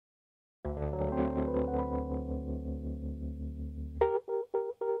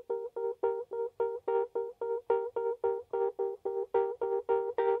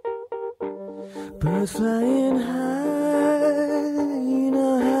Birds flying high, you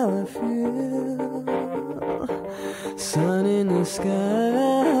know how I feel. Sun in the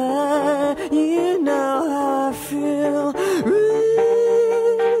sky, you know how I feel. Rain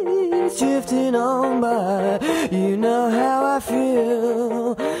drifting on by, you know how I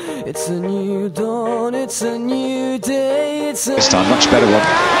feel. It's a new dawn, it's a new day, it's a... This time much better one.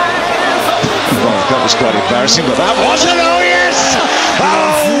 Well, that was quite embarrassing, but that wasn't. Oh yes! Oh,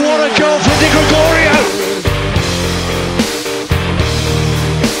 what a goal for Di Gregorio!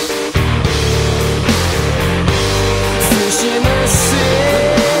 Fish in the sea,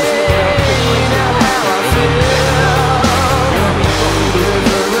 you know how I feel.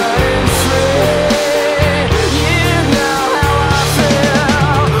 River running free, you know how I feel.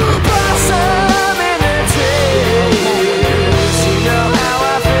 Blossom in the trees, you know how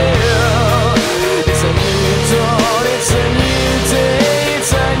I feel. It's a new dawn, it's a new day,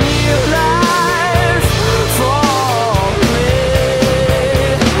 it's a new life for me,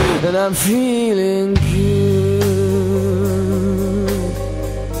 and I'm feeling good.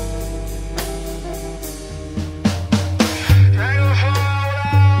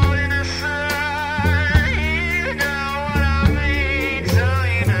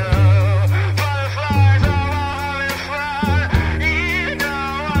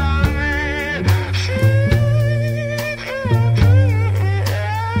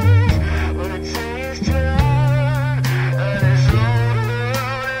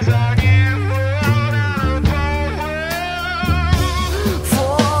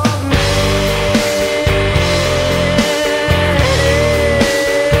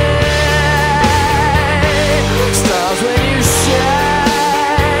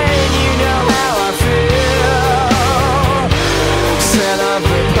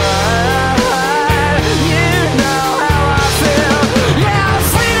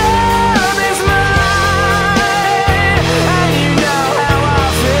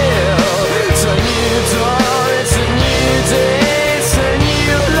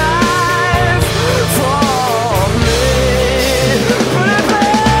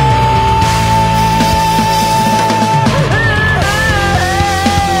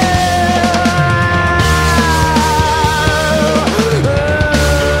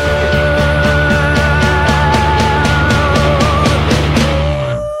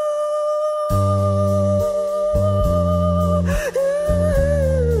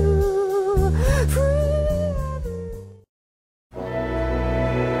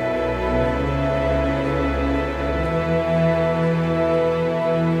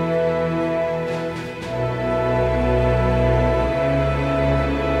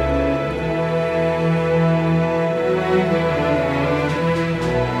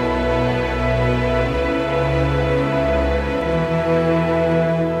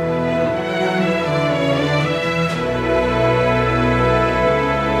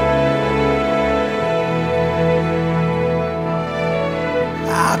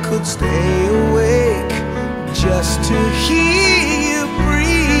 I could stay awake just to hear you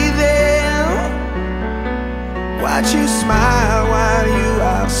breathing, watch you smile while you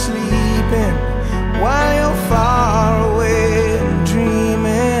are sleeping, while you're far away and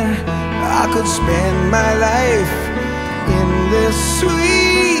dreaming. I could spend my life in this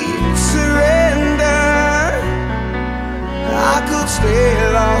sweet surrender. I could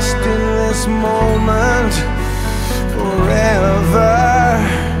stay lost in this moment forever.